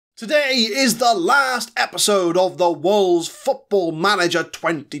Today is the last episode of the Wolves Football Manager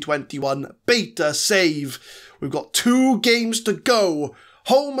 2021 Beta Save. We've got 2 games to go.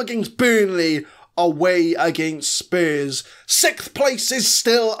 Home against Burnley, away against Spurs. 6th place is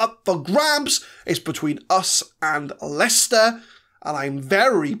still up for grabs. It's between us and Leicester. And I'm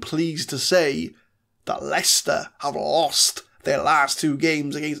very pleased to say that Leicester have lost their last 2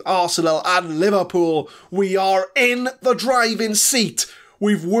 games against Arsenal and Liverpool. We are in the driving seat.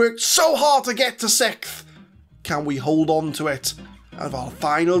 We've worked so hard to get to 6th. Can we hold on to it? And our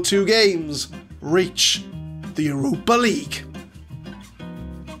final 2 games reach the Europa League.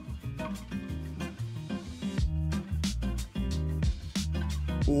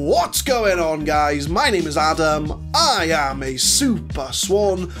 What's going on, guys? My name is Adam. I am a Super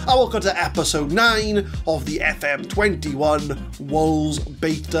Swan, and welcome to episode 9 of the FM21 Wolves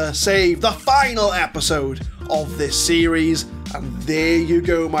Beta Save, the final episode of this series. And there you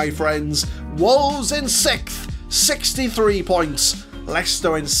go, my friends. Wolves in 6th, 63 points.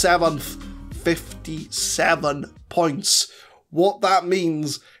 Leicester in 7th, 57 points. What that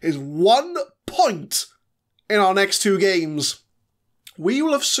means is 1 point in our next 2 games. We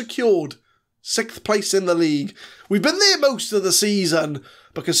will have secured 6th place in the league. We've been there most of the season,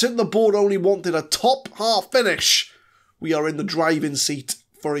 but considering the board only wanted a top half finish, we are in the driving seat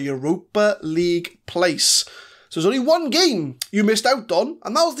for a Europa League place. So there's only 1 game you missed out on,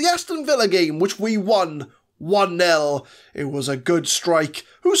 and that was the Aston Villa game, which we won 1-0. It was a good strike.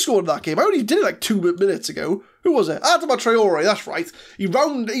 Who scored that game? I only did it like 2 minutes ago. Who was it? Adama Traore, that's right. He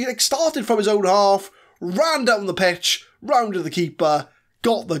started from his own half, ran down the pitch, rounded the keeper,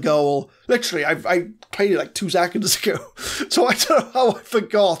 got the goal. Literally, I played it like 2 seconds ago, so I don't know how I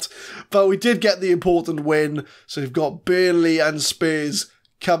forgot. But we did get the important win. So we've got Burnley and Spurs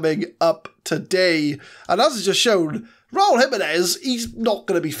coming up today. And as it's just shown, Raul Jimenez, he's not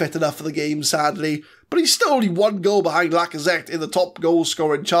going to be fit enough for the game, sadly. But he's still only 1 goal behind Lacazette in the top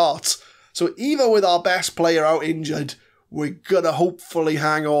goal-scoring charts. So even with our best player out injured, we're going to hopefully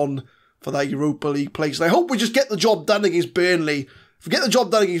hang on for that Europa League place. And I hope we just get the job done against Burnley. If we get the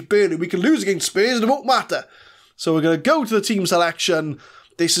job done against Burnley, we can lose against Spurs and it won't matter. So we're going to go to the team selection.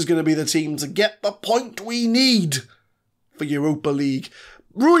 This is going to be the team to get the point we need for Europa League.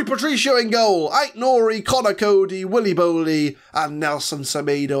 Rui Patricio in goal, Ait Nouri, Connor Cody, Willy Bowley and Nelson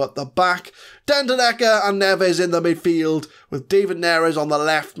Semedo at the back. Dendoneka and Neves in the midfield with David Neres on the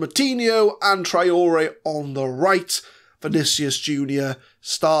left, Moutinho and Traore on the right. Vinicius Jr.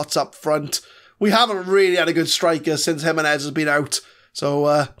 starts up front. We haven't really had a good striker since Jimenez has been out.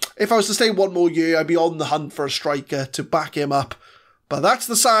 So if I was to stay 1 more year, I'd be on the hunt for a striker to back him up. But that's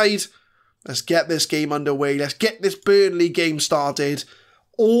the side. Let's get this game underway. Let's get this Burnley game started.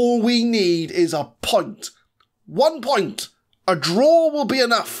 All we need is a point. 1 point. A draw will be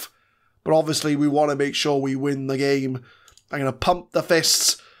enough. But obviously we want to make sure we win the game. I'm going to pump the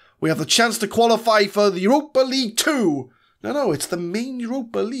fists. We have the chance to qualify for the Europa League 2. No, it's the main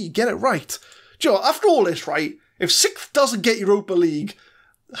Europa League. Get it right. Do you know, after all this, right, if 6th doesn't get Europa League,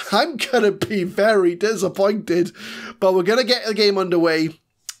 I'm going to be very disappointed. But we're going to get the game underway.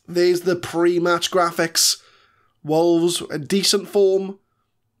 There's the pre-match graphics. Wolves in decent form.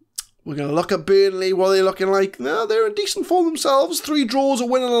 We're going to look at Burnley. What are they looking like? No, they're in decent form themselves. 3 draws, a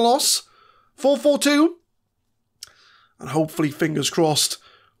win and a loss. 4-4-2. And hopefully, fingers crossed,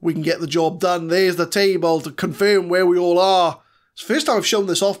 we can get the job done. There's the table to confirm where we all are. It's the first time I've shown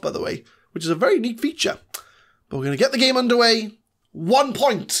this off, by the way, which is a very neat feature. But we're going to get the game underway. 1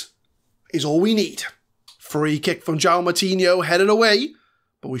 point is all we need. Free kick from João Moutinho, headed away.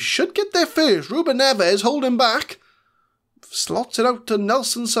 But we should get there first. Ruben Neves holding back. Slots it out to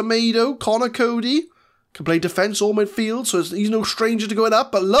Nelson Semedo. Connor Cody can play defence or midfield, so he's no stranger to going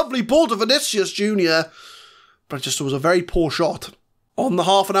up. But lovely ball to Vinicius Jr. But it just was a very poor shot. On the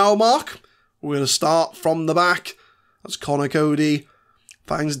half an hour mark, we're going to start from the back. That's Connor Cody.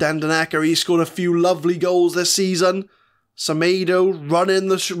 Finds Dendoneka. He scored a few lovely goals this season. Semedo running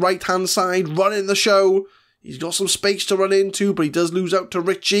the right-hand side, running the show. He's got some space to run into, but he does lose out to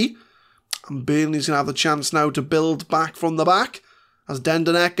Richie. And Burnley's going to have the chance now to build back from the back. As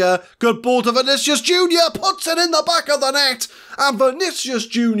Dendoneka, good ball to Vinicius Jr. puts it in the back of the net. And Vinicius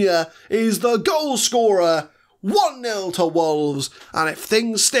Jr. is the goal scorer. 1-0 to Wolves. And if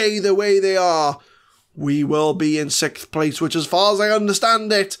things stay the way they are, we will be in 6th place, which as far as I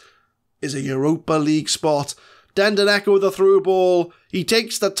understand it, is a Europa League spot. Dendoneka with a through ball. He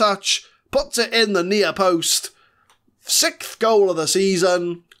takes the touch, puts it in the near post. 6th goal of the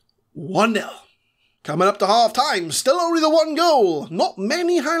season. 1-0. Coming up to half-time, still only the 1 goal. Not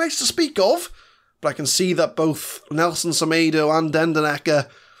many highlights to speak of, but I can see that both Nelson Semedo and Dendoneka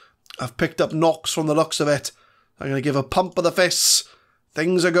I've picked up knocks from the looks of it. I'm going to give a pump of the fists.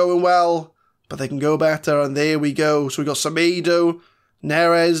 Things are going well, but they can go better, and there we go. So we got Semedo,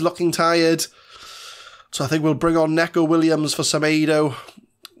 Neres looking tired. So I think we'll bring on Neco Williams for Semedo.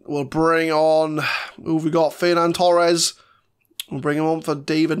 We'll bring on, who have we got? Fernan Torres. We'll bring him on for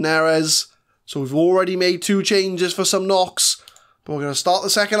David Neres. So we've already made 2 changes for some knocks. But we're going to start the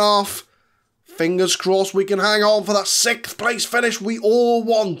second half. Fingers crossed we can hang on for that 6th place finish we all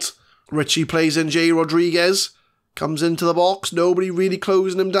want. Richie plays in Jay Rodriguez. Comes into the box. Nobody really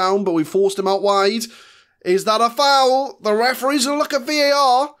closing him down, but we forced him out wide. Is that a foul? The referee's going to look at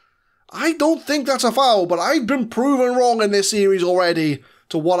VAR. I don't think that's a foul, but I've been proven wrong in this series already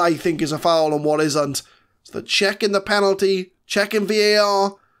to what I think is a foul and what isn't. So checking the penalty, checking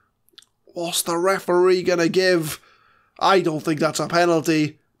VAR. What's the referee going to give? I don't think that's a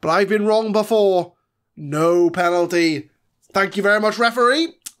penalty, but I've been wrong before. No penalty. Thank you very much,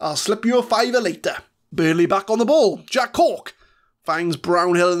 referee. I'll slip you a fiver later. Burnley back on the ball. Jack Cork finds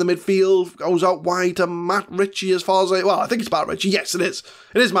Brownhill in the midfield. Goes out wide to Matt Ritchie as far as I think it's Matt Ritchie. Yes, it is.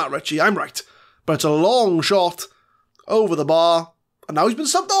 It is Matt Ritchie. I'm right. But it's a long shot over the bar. And now he's been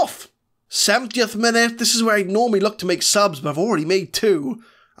subbed off. 70th minute. This is where I'd normally look to make subs, but I've already made 2.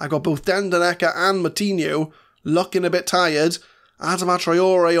 I've got both Dendoneka and Moutinho looking a bit tired. Adama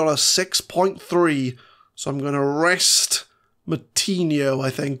Traore on a 6.3. So I'm going to rest Moutinho, I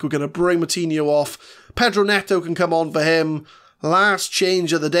think. We're going to bring Moutinho off. Pedro Neto can come on for him. Last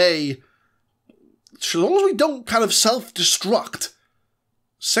change of the day. As long as we don't kind of self-destruct,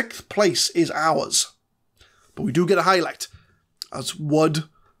 6th place is ours. But we do get a highlight. As Wood,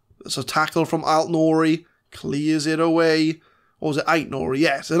 there's a tackle from Alt-Nouri, clears it away. Or was it Ait-Nouri?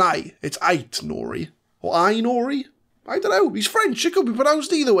 Yes, an I. It's Ait-Nouri. Or I-Nouri? I don't know. He's French. It could be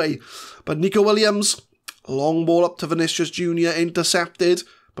pronounced either way. But Neco Williams, long ball up to Vinicius Jr. intercepted.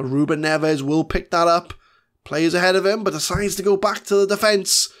 But Ruben Neves will pick that up. Players ahead of him, but decides to go back to the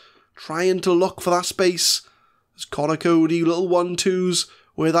defence. Trying to look for that space. There's Connor Cody, little 1-2s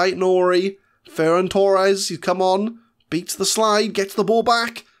with Ait-Nouri. Ferran Torres, he's come on. Beats the slide, gets the ball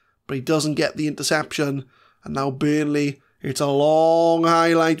back. But he doesn't get the interception. And now Burnley, it's a long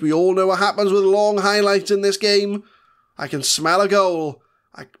highlight. We all know what happens with long highlights in this game. I can smell a goal.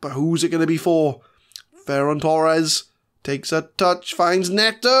 But who's it going to be for? Ferran Torres takes a touch, finds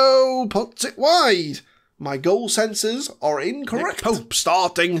Neto, puts it wide. My goal sensors are incorrect. Nick Pope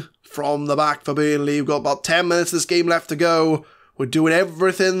starting from the back for Burnley. We've got about 10 minutes of this game left to go. We're doing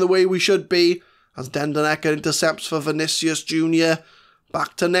everything the way we should be. As Dendoneka intercepts for Vinicius Jr.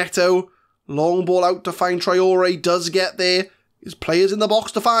 Back to Neto. Long ball out to find Traore. Does get there. His players in the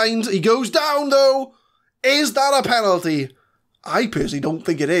box to find. He goes down though. Is that a penalty? I personally don't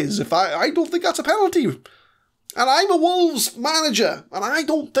think it is. I don't think that's a penalty. And I'm a Wolves manager. And I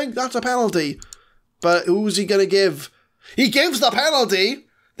don't think that's a penalty. But who's he going to give? He gives the penalty.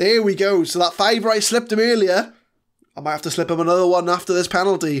 There we go. So that fiver I slipped him earlier, I might have to slip him another one after this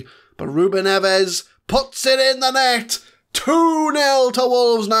penalty. But Ruben Neves puts it in the net. 2-0 to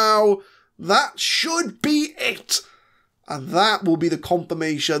Wolves now. That should be it. And that will be the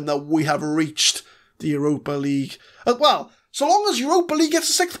confirmation that we have reached the Europa League. Well, so long as Europa League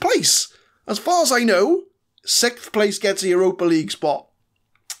gets a 6th place. As far as I know, 6th place gets a Europa League spot.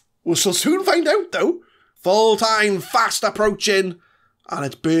 We'll soon find out, though. Full time, fast approaching. And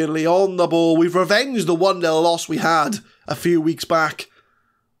it's Burnley on the ball. We've revenged the 1-0 loss we had a few weeks back.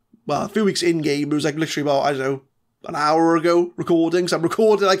 Well, a few weeks in-game. It was like literally about, I don't know, an hour ago recording. So I'm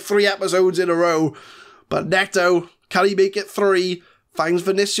recording like 3 episodes in a row. But Neto, can he make it 3? Finds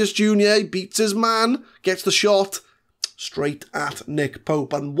Vinicius Jr. He beats his man. Gets the shot. Straight at Nick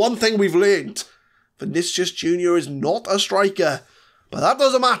Pope. And one thing we've learned. Vinicius Jr. is not a striker. But that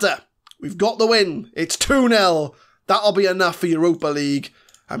doesn't matter. We've got the win. It's 2-0. That'll be enough for Europa League.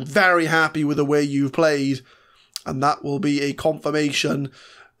 I'm very happy with the way you've played. And that will be a confirmation.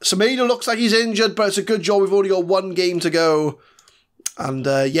 Semedo looks like he's injured, but it's a good job. We've only got 1 game to go. And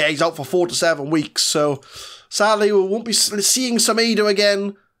yeah, he's out for 4 to 7 weeks. So sadly, we won't be seeing Semedo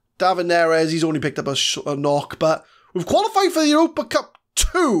again. David Neres, he's only picked up a knock. But we've qualified for the Europa Cup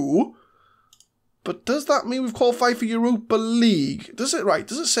 2. But does that mean we've qualified for Europa League? Does it right?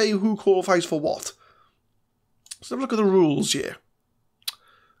 Does it say who qualifies for what? Let's have a look at the rules here.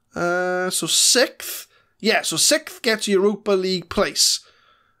 So 6th. Yeah, so 6th gets Europa League place.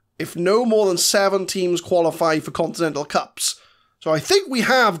 If no more than 7 teams qualify for Continental Cups. So I think we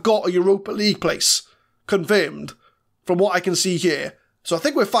have got a Europa League place. Confirmed. From what I can see here. So I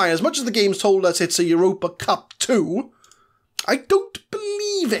think we're fine. As much as the game's told us it's a Europa Cup 2, I don't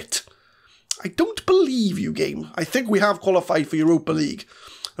believe it. I don't believe you, game. I think we have qualified for Europa League.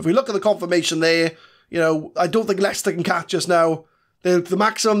 if we look at the confirmation there, I don't think Leicester can catch us now. The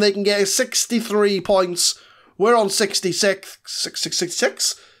maximum they can get is 63 points. We're on 66.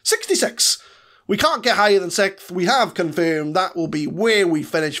 66. We can't get higher than 6th. We have confirmed that will be where we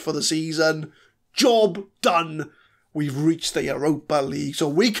finish for the season. Job done. We've reached the Europa League, so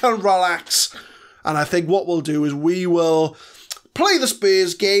we can relax. And I think what we'll do is we will play the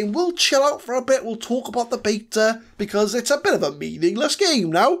Spurs game. We'll chill out for a bit. We'll talk about the beta because it's a bit of a meaningless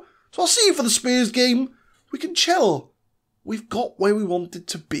game now. So I'll see you for the Spurs game. We can chill. We've got where we wanted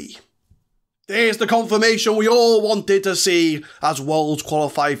to be. There's the confirmation we all wanted to see as Wolves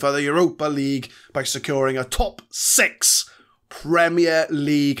qualify for the Europa League by securing a top 6 Premier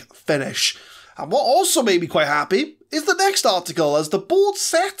League finish. And what also made me quite happy is the next article as the board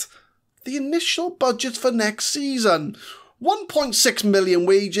set the initial budget for next season. 1.6 million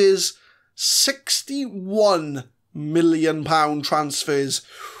wages, £61 million transfers.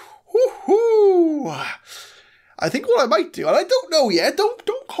 Woohoo! I think what I might do, and I don't know yet, don't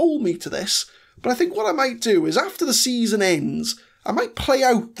hold me to this, but I think what I might do is after the season ends, I might play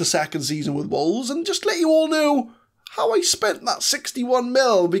out the second season with Wolves and just let you all know how I spent that 61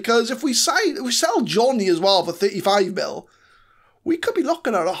 mil, because if we sell Johnny as well for 35 mil, we could be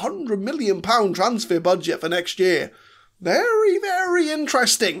looking at a £100 million transfer budget for next year. Very, very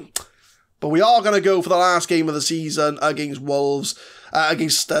interesting. But we are going to go for the last game of the season against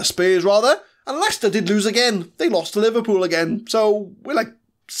Spurs rather. And Leicester did lose again. They lost to Liverpool again. So we're like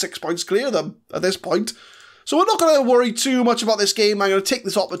 6 points clear of them at this point. So we're not going to worry too much about this game. I'm going to take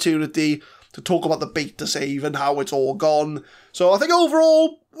this opportunity to talk about the beta save and how it's all gone. So I think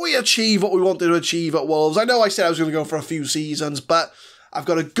overall, we achieved what we wanted to achieve at Wolves. I know I said I was going to go for a few seasons, but I've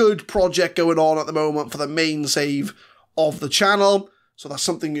got a good project going on at the moment for the main save of the channel. So that's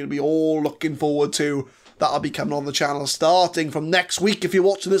something you'll be all looking forward to. That'll be coming on the channel starting from next week if you're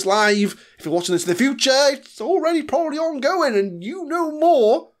watching this live. If you're watching this in the future, it's already probably ongoing and you know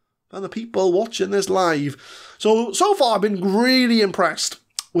more than the people watching this live. So far I've been really impressed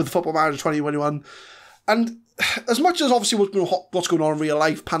with Football Manager 2021. And as much as obviously what's going on in real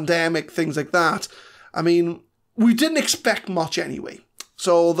life, pandemic, things like that, I mean, we didn't expect much anyway.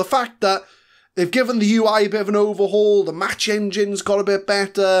 So the fact that they've given the UI a bit of an overhaul, the match engine's got a bit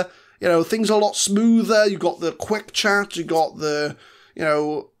better, things are a lot smoother. You've got the quick chat, you've got the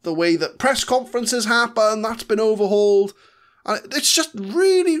way that press conferences happen, that's been overhauled. And it's just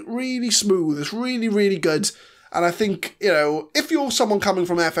really, really smooth. It's really, really good. And I think, if you're someone coming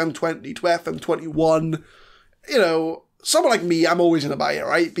from FM20 to FM21, someone like me, I'm always going to buy it,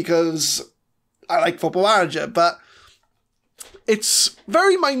 right? Because I like Football Manager, but it's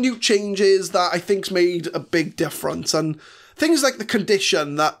very minute changes that I think's made a big difference. And things like the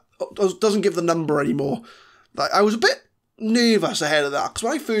condition that doesn't give the number anymore. Like, I was a bit nervous ahead of that, because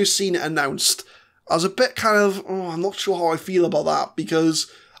when I first seen it announced, I was a bit kind of, I'm not sure how I feel about that,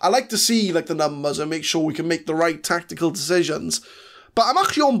 because I like to see the numbers and make sure we can make the right tactical decisions. But I'm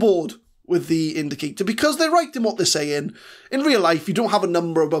actually on board with the indicator, because they're right in what they're saying. In real life, you don't have a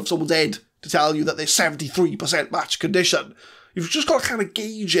number above someone's head to tell you that they're 73% match condition. You've just got to kind of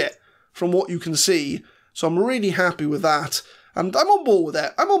gauge it from what you can see. So I'm really happy with that. And I'm on board with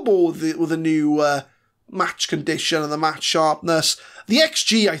it. I'm on board with the new match condition and the match sharpness. The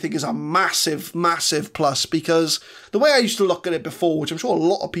XG, I think, is a massive, massive plus, because the way I used to look at it before, which I'm sure a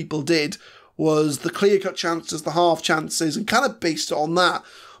lot of people did, was the clear-cut chances, the half chances, and kind of based it on that.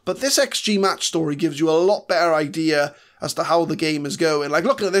 But this XG match story gives you a lot better idea as to how the game is going. Like,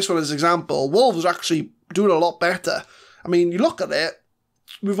 looking at this one as an example, Wolves are actually doing a lot better. I mean, you look at it,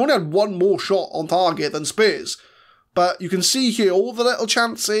 we've only had one more shot on target than Spurs. But you can see here all the little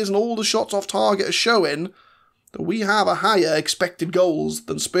chances and all the shots off target are showing that we have a higher expected goals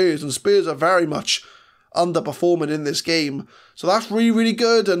than Spurs. And Spurs are very much underperforming in this game. So that's really, really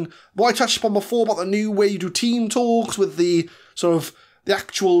good. And what I touched upon before about the new way you do team talks with the sort of the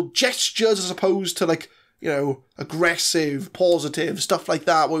actual gestures as opposed to aggressive, positive, stuff like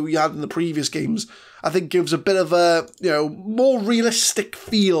that where we had in the previous games, I think gives a bit of a, more realistic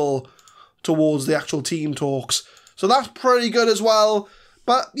feel towards the actual team talks. So that's pretty good as well.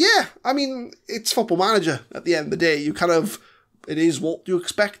 But yeah, I mean, it's Football Manager at the end of the day. It is what you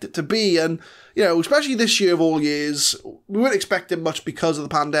expect it to be. And, especially this year of all years, we weren't expecting much because of the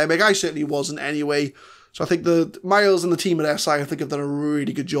pandemic. I certainly wasn't anyway. So I think the Miles and the team at SI, have done a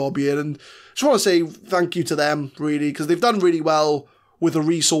really good job here. And I just want to say thank you to them, really, because they've done really well with the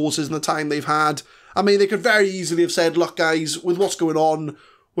resources and the time they've had. I mean, they could very easily have said, look, guys, with what's going on,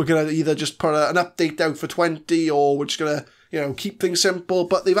 we're going to either just put an update out for 20 or we're just going to, keep things simple.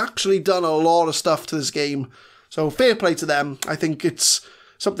 But they've actually done a lot of stuff to this game. So fair play to them. I think it's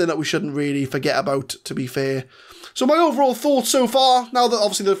something that we shouldn't really forget about, to be fair. So my overall thoughts so far, now that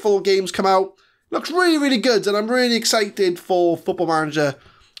obviously the full game's come out, looks really, really good, and I'm really excited for Football Manager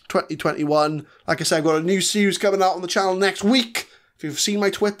 2021. Like I said, I've got a new series coming out on the channel next week. If you've seen my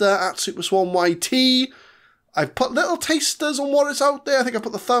Twitter, at SuperSwanYT, I've put little tasters on what is out there. I think I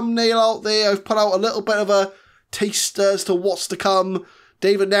put the thumbnail out there. I've put out a little bit of a taster as to what's to come.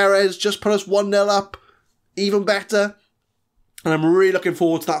 David Neres just put us 1-0 up, even better. And I'm really looking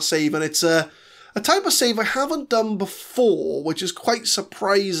forward to that save, and it's a type of save I haven't done before, which is quite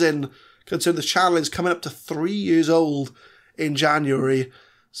surprising considering the channel is coming up to 3 years old in January.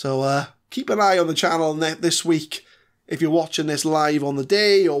 So keep an eye on the channel this week if you're watching this live on the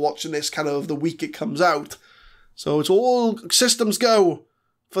day or watching this kind of the week it comes out. So it's all systems go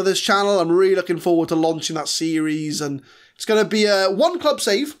for this channel. I'm really looking forward to launching that series, and it's going to be a one club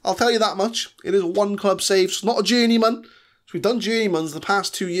save, I'll tell you that much. It is a one club save, so it's not a journeyman. So we've done journeymans the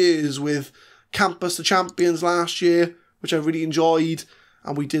past 2 years with Campus the Champions last year, which I really enjoyed,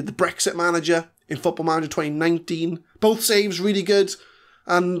 and we did the Brexit Manager in Football Manager 2019. Both saves really good,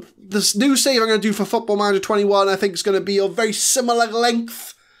 and this new save I'm going to do for Football Manager 21 I think is going to be of very similar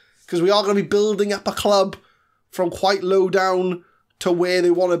length, because we are going to be building up a club from quite low down to where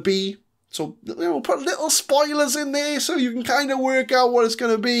they want to be. So, you know, we'll put little spoilers in there so you can kind of work out what it's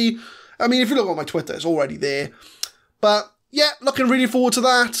going to be. I mean, if you look on my Twitter, it's already there. But, yeah, looking really forward to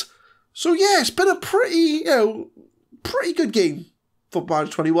that. So, yeah, it's been a pretty good game, Football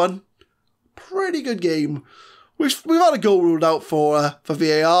Manager 21. Pretty good game. We've had a goal ruled out for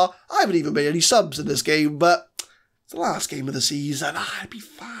VAR. I haven't even made any subs in this game, but it's the last game of the season. It'll be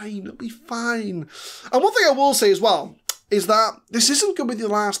fine. It'll be fine. And one thing I will say as well is that this isn't going to be the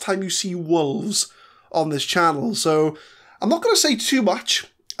last time you see Wolves on this channel. So I'm not going to say too much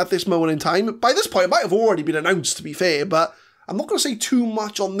at this moment in time. By this point, it might have already been announced, to be fair, but I'm not going to say too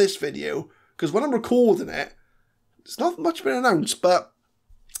much on this video, because when I'm recording it, it's not much been announced, but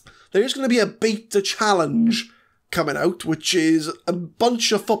there is going to be a beta challenge coming out, which is a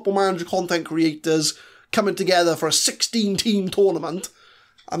bunch of Football Manager content creators coming together for a 16-team tournament.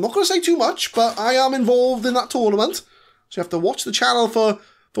 I'm not going to say too much, but I am involved in that tournament, so you have to watch the channel for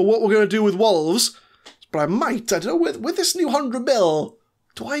what we're going to do with Wolves. But I don't know, with this new 100 mil,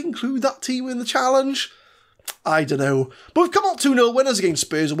 do I include that team in the challenge? I don't know. But we've come out 2-0 winners against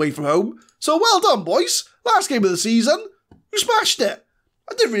Spurs away from home, so well done, boys. Last game of the season, you smashed it.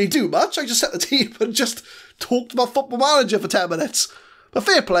 I didn't really do much. I just set the team and just talked about Football Manager for 10 minutes. But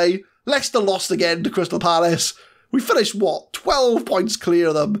fair play, Leicester lost again to Crystal Palace. We finished, 12 points clear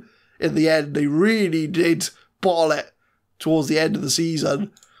of them in the end. They really did bottle it towards the end of the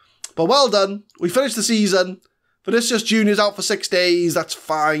season. But well done. We finished the season. Vinicius Jr.'s out for 6 days. That's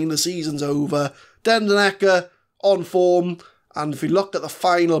fine. The season's over. Dendenecker on form. And if we looked at the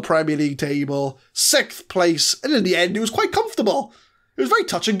final Premier League table, 6th place. And in the end, it was quite comfortable. It was very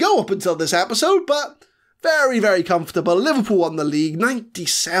touch and go up until this episode, but very, very comfortable. Liverpool won the league.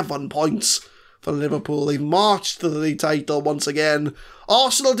 97 points for Liverpool. They've marched to the league title once again.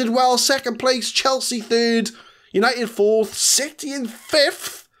 Arsenal did well. 2nd place. Chelsea 3rd. United 4th. City in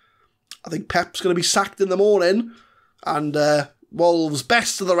 5th. I think Pep's going to be sacked in the morning. And Wolves,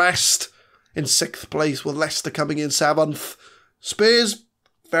 best of the rest, in 6th place, with Leicester coming in 7th. Spurs,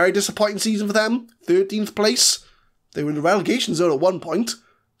 very disappointing season for them. 13th place. They were in the relegation zone at one point.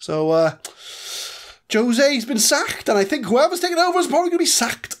 So, Jose's been sacked, and I think whoever's taken over is probably going to be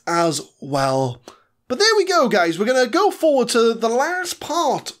sacked as well. But there we go, guys. We're going to go forward to the last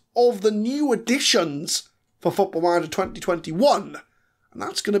part of the new additions for Football Manager 2021. And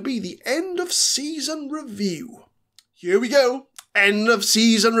that's going to be the end of season review. Here we go. End of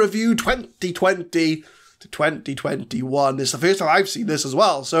season review 2020 to 2021. It's the first time I've seen this as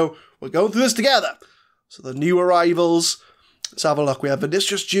well, so we're going through this together. So the new arrivals. Let's have a look. We have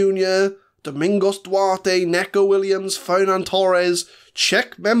Vinicius Jr., Domingos Duarte, Neco Williams, Fernan Torres,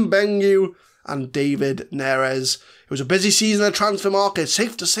 Czech Membengu, and David Neres. It was a busy season in the transfer market.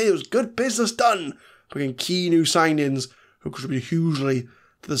 Safe to say it was good business done, bringing key new signings who contribute hugely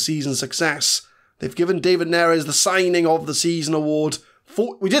to the season's success. They've given David Neres the signing of the season award.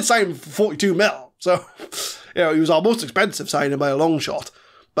 We did sign him for 42 mil, so he was our most expensive signing by a long shot.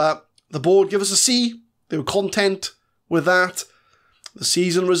 But the board give us a C. They were content with that. The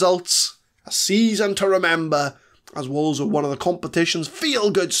season results, a season to remember, as Wolves were one of the competition's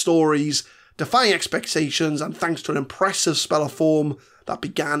feel-good stories, defying expectations, and thanks to an impressive spell of form that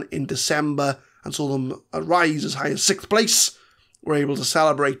began in December and saw them rise as high as 6th place, were able to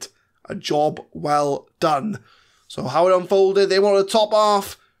celebrate a job well done. So how it unfolded, they were at the top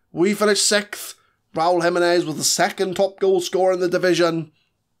half, we finished 6th, Raul Jimenez was the 2nd top goal scorer in the division,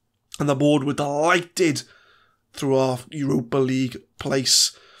 and the board were delighted through our Europa League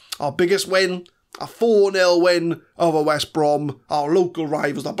place. Our biggest win, a 4-0 win over West Brom, our local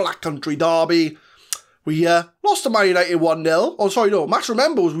rivals, the Black Country Derby. We lost to Man United 1-0. Oh, sorry, no. Match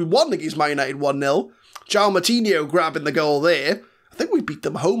remember was we won against Man United 1-0. João Moutinho grabbing the goal there. I think we beat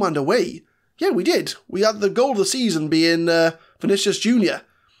them home and away. Yeah, we did. We had the goal of the season being Vinicius Jr.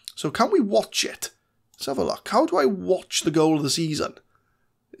 So can we watch it? Let's have a look. How do I watch the goal of the season?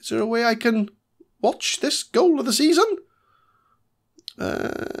 Is there a way I can watch this goal of the season?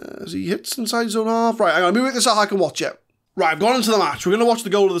 As he hits inside zone half. Right, I'm going to move this out. I can watch it. Right, I've gone into the match. We're going to watch the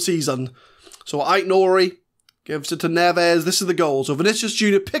goal of the season. So Aït-Nouri gives it to Neves. This is the goal. So Vinicius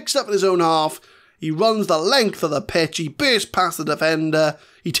Jr. picks it up in his own half. He runs the length of the pitch. He bursts past the defender.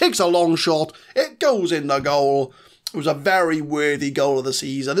 He takes a long shot. It goes in the goal. It was a very worthy goal of the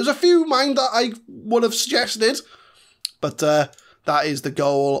season. There's a few mine that I would have suggested. But that is the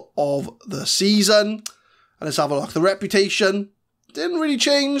goal of the season. And let's have a look. The reputation didn't really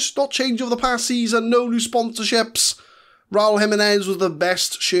change. Not change over the past season. No new sponsorships. Raul Jimenez was the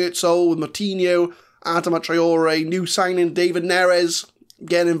best shirt sold with Moutinho, Adama Traore, new signing David Neres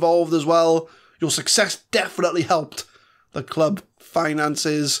getting involved as well. Your success definitely helped the club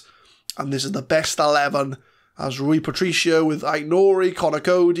finances. And this is the best 11 as Rui Patricio with Aït-Nouri, Conor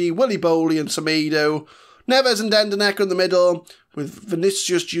Cody, Willy Bowley and Semedo. Neves and Dendenecker in the middle with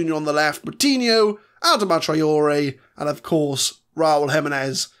Vinicius Jr. on the left, Moutinho, Adama Traore and of course Raul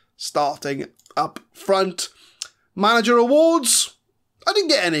Jimenez starting up front. Manager awards, I didn't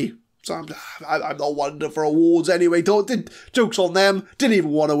get any. So I'm not one for awards anyway. Jokes on them. Didn't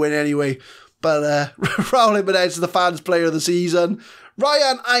even want to win anyway. But Raul Jimenez is the fans' player of the season.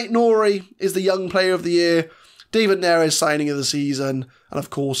 Ryan Aït-Nouri is the young player of the year. David Neres signing of the season. And of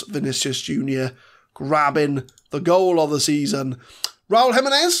course, Vinicius Jr. grabbing the goal of the season. Raul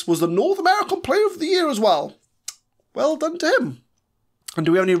Jimenez was the North American player of the year as well. Well done to him. And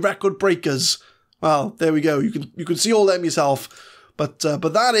do we have any record breakers? Well, there we go. You can see all them yourself. But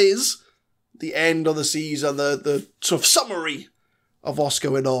that is the end of the season, the sort of summary of what's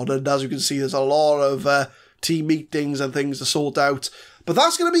going on. And as you can see, there's a lot of team meetings and things to sort out. But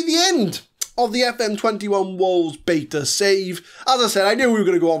that's going to be the end of the FM21 Wolves Beta Save. As I said, I knew we were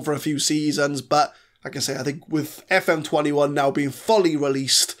going to go on for a few seasons, but like I say, I think with FM21 now being fully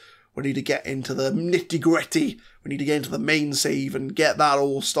released, we need to get into the nitty-gritty. We need to get into the main save and get that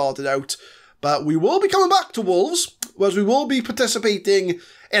all started out. But we will be coming back to Wolves, whereas we will be participating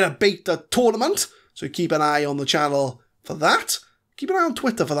in a beta tournament. So keep an eye on the channel for that. Keep an eye on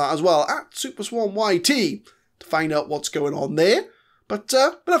Twitter for that as well, at SuperSwanYT, to find out what's going on there. But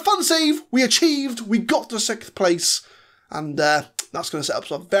a fun save. We achieved. We got to 6th place. And that's going to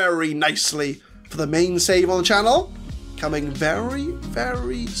set up very nicely for the main save on the channel. Coming very,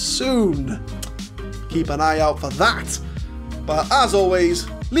 very soon. Keep an eye out for that. But as always,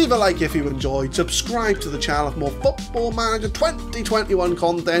 leave a like if you enjoyed, subscribe to the channel for more Football Manager 2021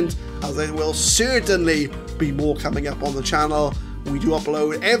 content, as there will certainly be more coming up on the channel. We do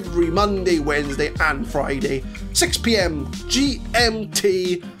upload every Monday, Wednesday and Friday, 6 PM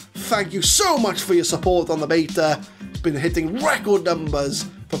GMT. Thank you so much for your support on the beta. It's been hitting record numbers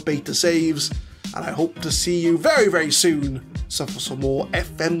for beta saves, and I hope to see you very, very soon for some more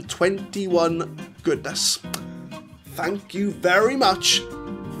FM21 goodness. Thank you very much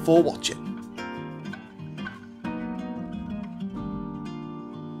for watching.